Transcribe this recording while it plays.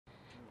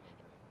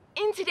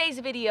In today's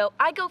video,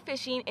 I go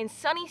fishing in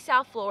sunny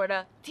South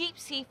Florida, deep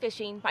sea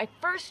fishing, my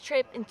first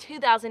trip in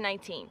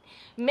 2019.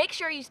 Make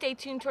sure you stay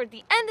tuned toward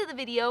the end of the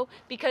video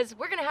because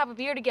we're gonna have a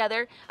beer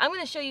together. I'm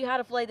gonna show you how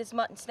to fillet this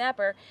mutton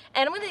snapper,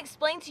 and I'm gonna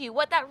explain to you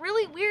what that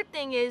really weird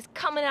thing is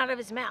coming out of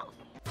his mouth.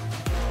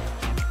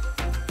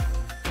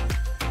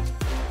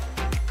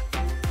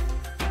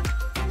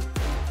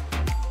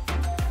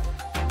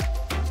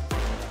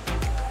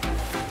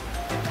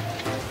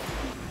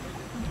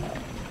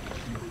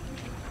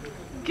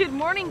 Good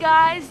morning,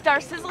 guys.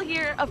 Darcizzle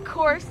here, of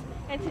course,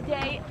 and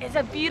today is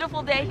a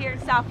beautiful day here in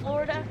South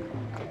Florida.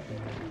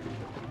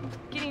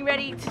 Getting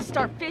ready to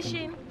start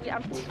fishing.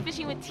 I'm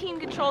fishing with Team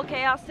Control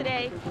Chaos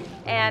today,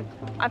 and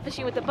I'm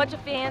fishing with a bunch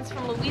of fans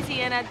from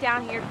Louisiana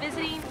down here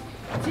visiting.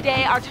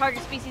 Today, our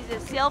target species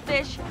is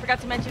sailfish.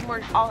 Forgot to mention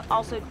we're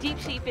also deep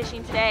sea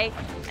fishing today,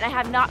 and I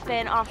have not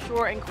been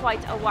offshore in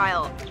quite a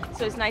while.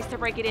 So it's nice to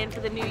break it in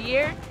for the new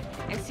year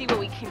and see what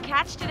we can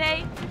catch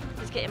today.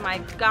 Just getting my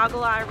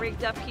goggle eye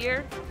rigged up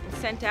here and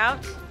sent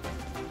out,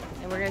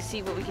 and we're gonna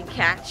see what we can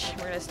catch.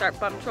 We're gonna start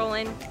bump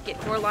trolling,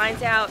 get 4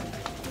 lines out,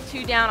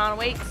 2 down on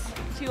weights,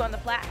 2 on the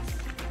flats.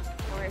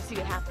 We're gonna see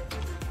what happens.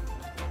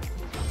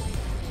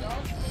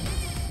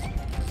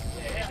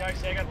 Hey,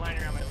 Darcy, I got a line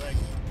around my leg.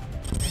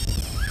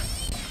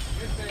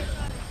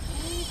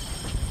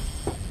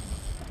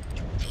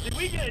 Did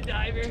we get a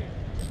diver?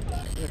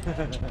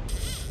 There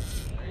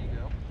you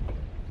go.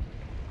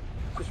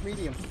 Just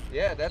medium.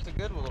 Yeah, that's a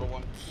good little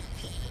one.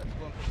 That's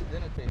going for the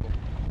dinner table.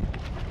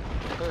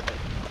 Perfect.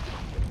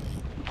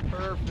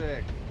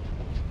 Perfect.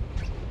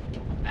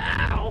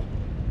 Ow!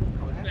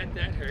 I bet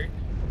that hurt.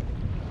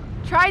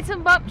 Tried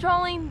some bump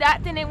trolling,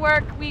 that didn't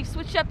work. We've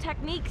switched up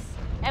techniques,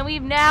 and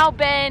we've now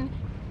been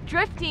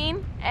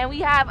drifting, and we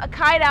have a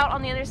kite out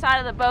on the other side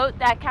of the boat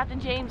that Captain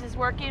James is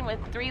working with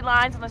 3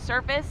 lines on the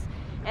surface,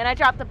 and I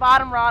dropped the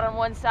bottom rod on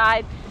one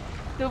side.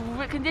 The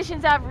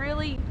conditions have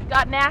really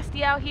got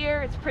nasty out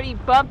here. It's pretty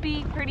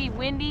bumpy, pretty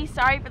windy.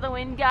 Sorry for the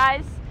wind,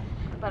 guys,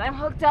 but I'm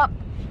hooked up.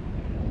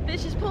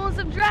 Fish is pulling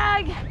some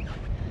drag.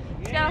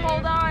 Just gotta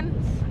hold on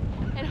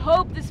and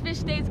hope this fish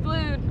stays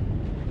glued.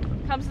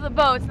 Comes to the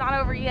boat, it's not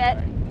over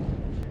yet.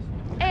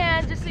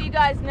 And just so you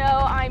guys know,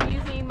 I'm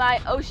using my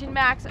Ocean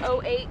Max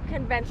 08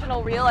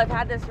 conventional reel. I've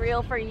had this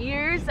reel for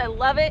years. I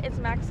love it. It's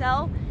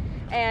Maxell,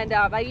 and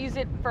I use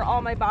it for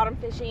all my bottom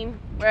fishing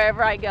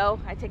wherever I go.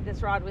 I take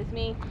this rod with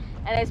me,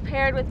 and it's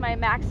paired with my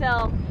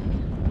Maxell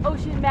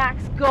Ocean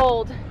Max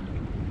Gold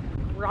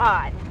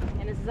rod,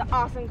 and this is an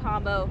awesome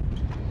combo.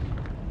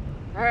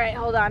 All right,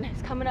 hold on.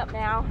 It's coming up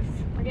now.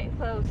 We're getting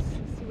close.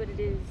 Let's see what it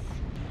is.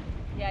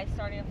 Yeah, it's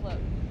starting to float.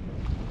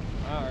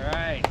 All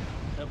right.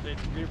 Up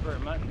at grouper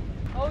and mutton.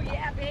 Oh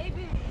yeah,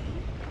 baby.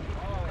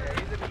 Oh, yeah,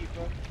 he's a beef.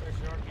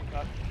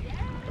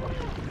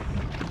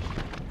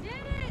 Did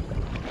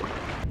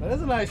it! That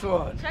is a nice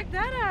one. Check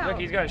that out. Look,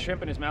 he's got a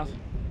shrimp in his mouth.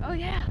 Oh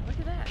yeah, look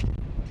at that.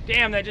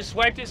 Damn, that just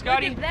swiped it,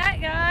 Scotty. Look at that,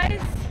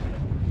 guys.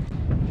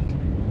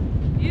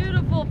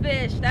 Beautiful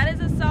fish. That is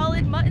a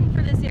solid mutton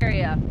for this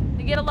area.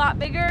 They get a lot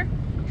bigger,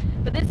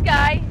 but this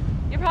guy,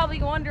 you're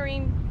probably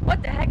wondering,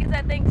 what the heck is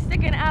that thing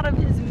sticking out of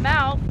his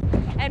mouth?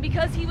 And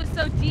because he was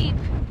so deep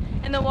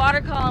in the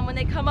water column, when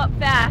they come up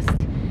fast,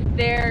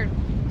 their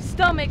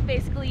stomach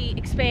basically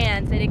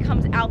expands and it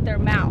comes out their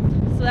mouth.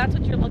 So that's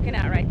what you're looking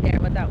at right there,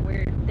 what that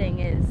weird thing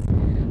is.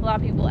 A lot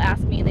of people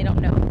ask me and they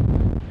don't know.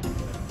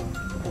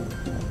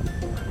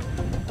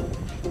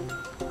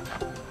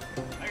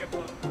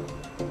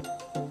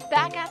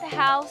 Back at the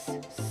house.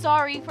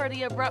 Sorry for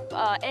the abrupt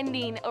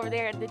ending over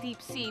there at the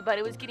deep sea, but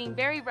it was getting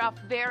very rough,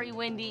 very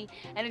windy,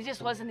 and it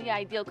just wasn't the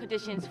ideal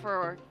conditions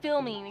for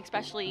filming,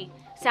 especially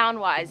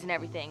sound-wise and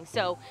everything.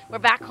 So we're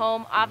back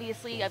home.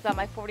 Obviously, I've got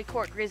my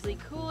 40-quart Grizzly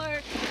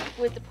cooler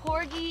with the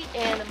porgy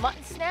and the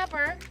mutton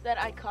snapper that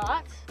I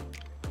caught.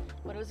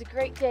 But it was a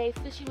great day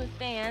fishing with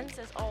fans,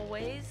 as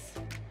always.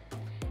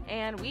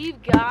 And we're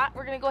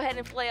gonna go ahead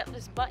and fillet up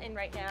this mutton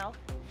right now.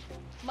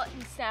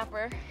 Mutton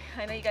snapper.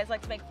 I know you guys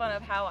like to make fun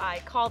of how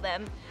I call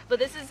them, but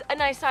this is a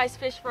nice sized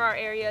fish for our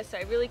area, so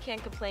I really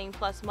can't complain.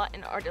 Plus,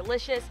 mutton are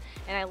delicious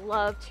and I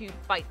love to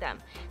bite them.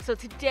 So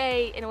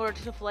today, in order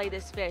to fillet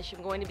this fish,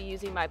 I'm going to be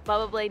using my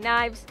Bubba Blade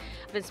knives.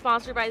 I've been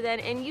sponsored by them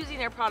and using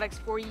their products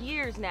for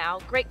years now.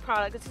 Great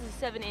product. This is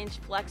a 7-inch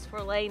flex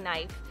fillet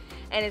knife,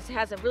 and it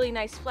has a really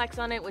nice flex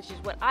on it, which is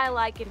what I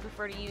like and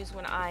prefer to use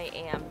when I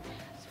am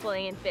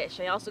filleting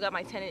fish. I also got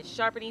my 10-inch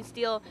sharpening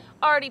steel,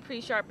 already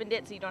pre-sharpened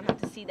it so you don't have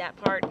to see that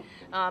part,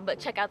 but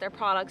check out their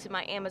products in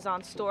my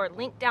Amazon store,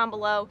 link down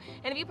below,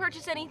 and if you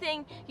purchase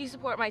anything, you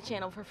support my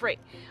channel for free,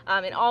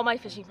 and all my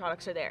fishing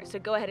products are there, so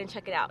go ahead and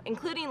check it out,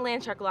 including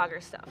Landshark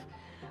Logger stuff.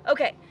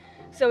 Okay,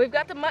 so we've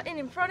got the mutton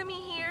in front of me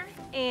here,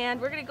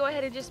 and we're gonna go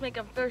ahead and just make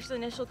a first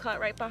initial cut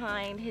right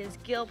behind his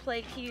gill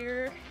plate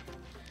here,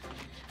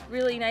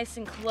 really nice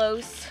and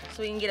close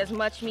so we can get as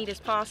much meat as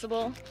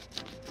possible.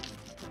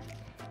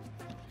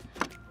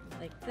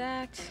 Like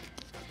that.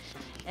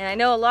 And I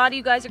know a lot of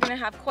you guys are gonna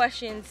have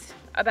questions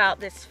about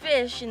this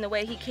fish and the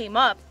way he came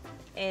up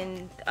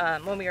and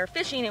when we were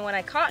fishing and when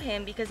I caught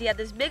him, because he had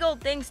this big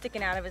old thing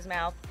sticking out of his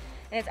mouth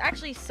and it's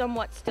actually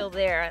somewhat still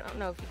there. I don't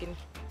know if you can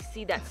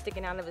see that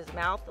sticking out of his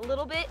mouth a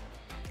little bit,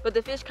 but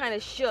the fish kind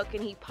of shook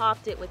and he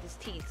popped it with his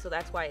teeth, so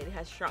that's why it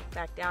has shrunk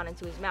back down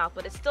into his mouth,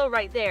 but it's still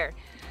right there.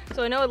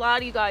 So I know a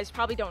lot of you guys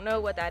probably don't know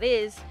what that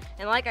is,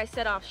 and like I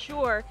said,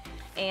 offshore,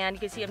 and you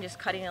can see I'm just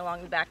cutting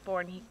along the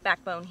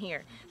backbone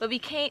here. But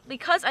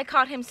because I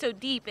caught him so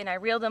deep and I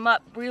reeled him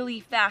up really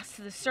fast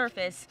to the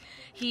surface,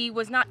 he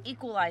was not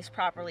equalized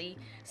properly.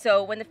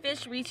 So when the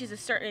fish reaches a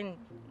certain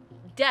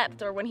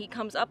depth, or when he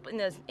comes up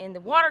in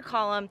the water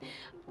column,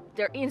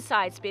 their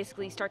insides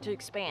basically start to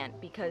expand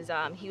because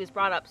he was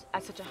brought up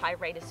at such a high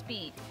rate of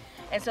speed.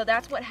 And so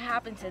that's what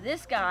happened to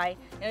this guy,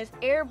 and his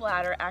air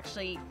bladder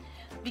actually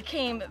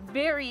became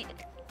very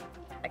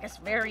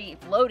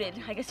bloated,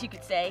 I guess you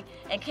could say,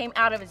 and came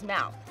out of his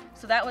mouth.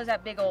 So that was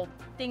that big old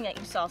thing that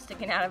you saw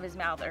sticking out of his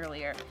mouth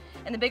earlier.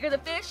 And the bigger the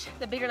fish,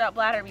 the bigger that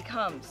bladder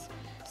becomes.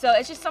 So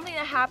it's just something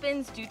that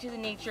happens due to the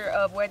nature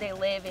of where they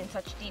live in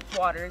such deep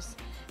waters,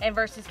 and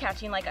versus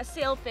catching like a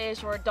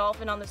sailfish or a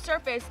dolphin on the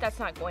surface, that's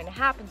not going to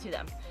happen to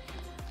them.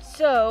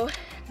 So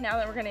now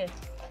that we're gonna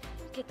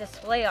get this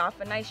fillet off,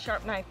 a nice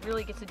sharp knife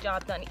really gets the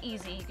job done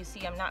easy. You can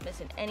see I'm not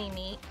missing any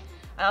meat.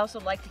 I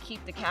also like to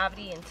keep the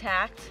cavity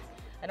intact.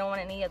 I don't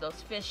want any of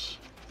those fish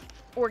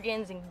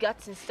organs and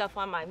guts and stuff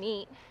on my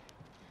meat.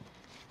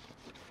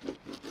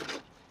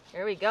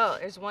 There we go.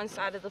 There's one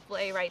side of the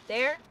fillet right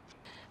there.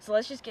 So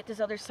let's just get this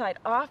other side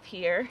off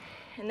here,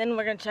 and then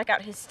we're gonna check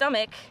out his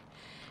stomach.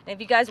 And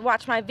if you guys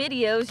watch my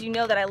videos, you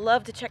know that I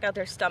love to check out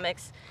their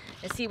stomachs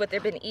and see what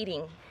they've been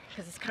eating,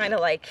 because it's kind of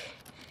like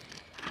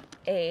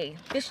a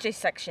fish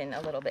dissection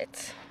a little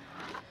bit.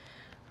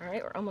 All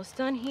right, we're almost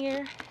done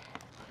here.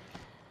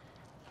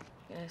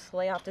 I'm gonna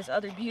fillet off this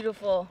other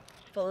beautiful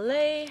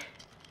fillet.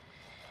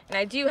 And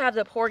I do have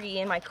the porgy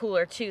in my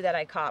cooler too that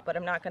I caught, but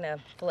I'm not gonna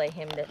fillet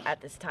him at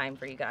this time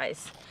for you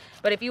guys.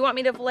 But if you want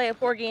me to fillet a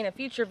porgy in a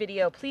future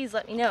video, please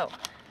let me know.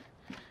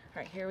 All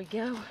right, here we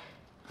go.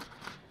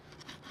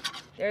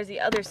 There's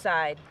the other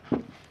side.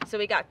 So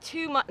we got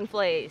 2 mutton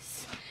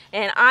fillets,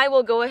 and I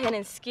will go ahead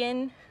and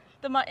skin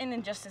the mutton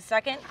in just a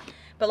second.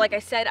 But like I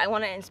said, I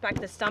want to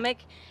inspect the stomach.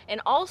 And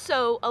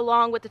also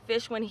along with the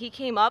fish, when he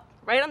came up,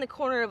 right on the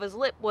corner of his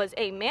lip was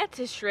a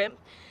mantis shrimp.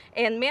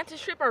 And mantis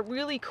shrimp are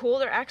really cool.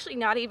 They're actually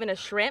not even a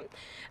shrimp,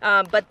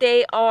 but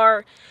they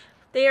are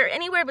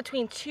anywhere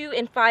between 2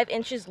 and 5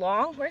 inches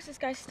long. Where's this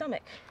guy's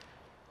stomach?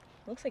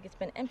 Looks like it's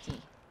been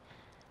empty.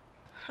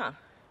 Huh.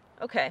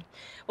 Okay.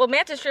 Well,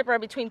 mantis shrimp are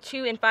between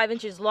 2 and 5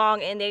 inches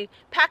long, and they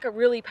pack a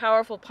really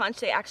powerful punch.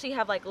 They actually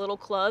have like little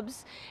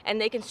clubs, and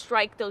they can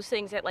strike those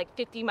things at like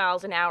 50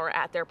 miles an hour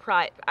at their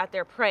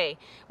prey,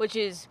 which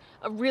is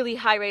a really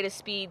high rate of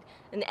speed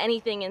than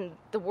anything in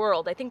the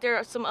world. I think there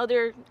are some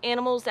other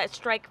animals that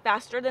strike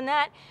faster than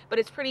that, but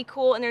it's pretty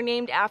cool, and they're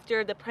named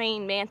after the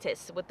praying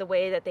mantis with the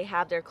way that they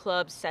have their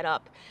clubs set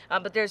up.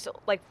 But there's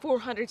like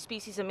 400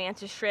 species of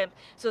mantis shrimp,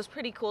 so it's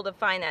pretty cool to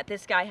find that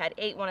this guy had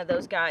ate one of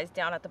those guys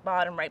down at the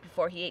bottom right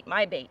before he ate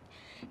my bait.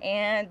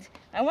 And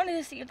I wanted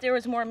to see if there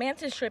was more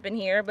mantis shrimp in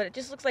here, but it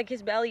just looks like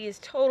his belly is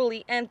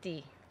totally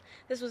empty.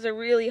 This was a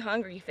really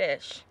hungry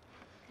fish.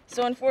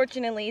 So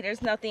unfortunately,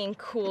 there's nothing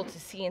cool to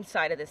see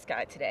inside of this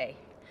guy today.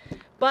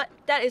 But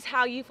that is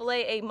how you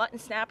fillet a mutton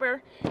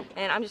snapper.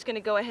 And I'm just gonna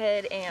go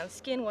ahead and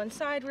skin one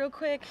side real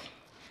quick.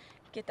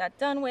 Get that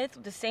done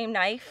with the same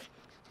knife.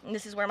 And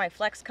this is where my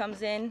flex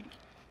comes in.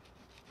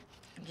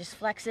 Just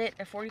flex it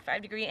at a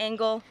 45-degree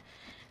angle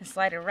and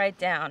slide it right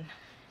down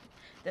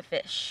the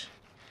fish.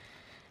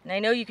 And I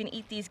know you can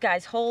eat these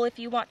guys whole if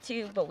you want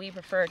to, but we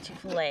prefer to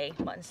fillet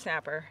mutton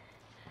snapper.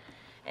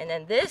 And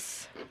then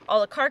this,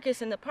 all the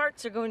carcass and the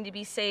parts are going to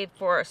be saved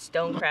for a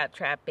stone crab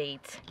trap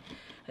bait.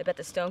 I bet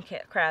the stone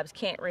crabs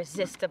can't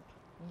resist a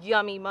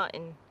yummy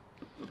mutton.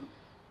 Let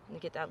me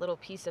get that little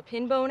piece of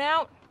pin bone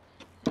out.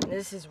 And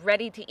this is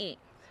ready to eat.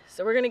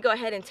 So we're gonna go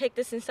ahead and take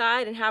this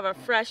inside and have a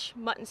fresh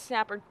mutton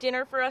snapper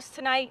dinner for us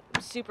tonight.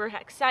 I'm super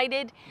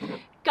excited.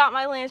 Got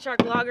my land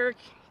shark logger,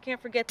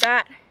 can't forget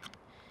that.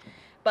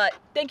 But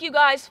thank you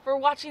guys for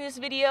watching this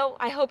video.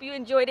 I hope you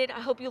enjoyed it. I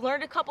hope you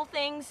learned a couple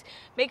things.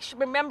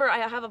 Remember, I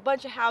have a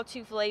bunch of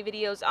how-to fillet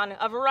videos on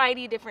a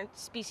variety of different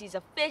species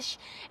of fish,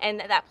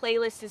 and that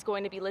playlist is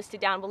going to be listed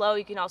down below.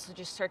 You can also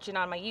just search it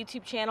on my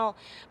YouTube channel.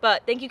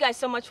 But thank you guys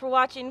so much for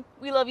watching.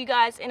 We love you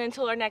guys, and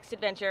until our next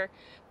adventure,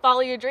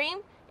 follow your dream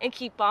and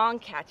keep on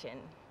catching.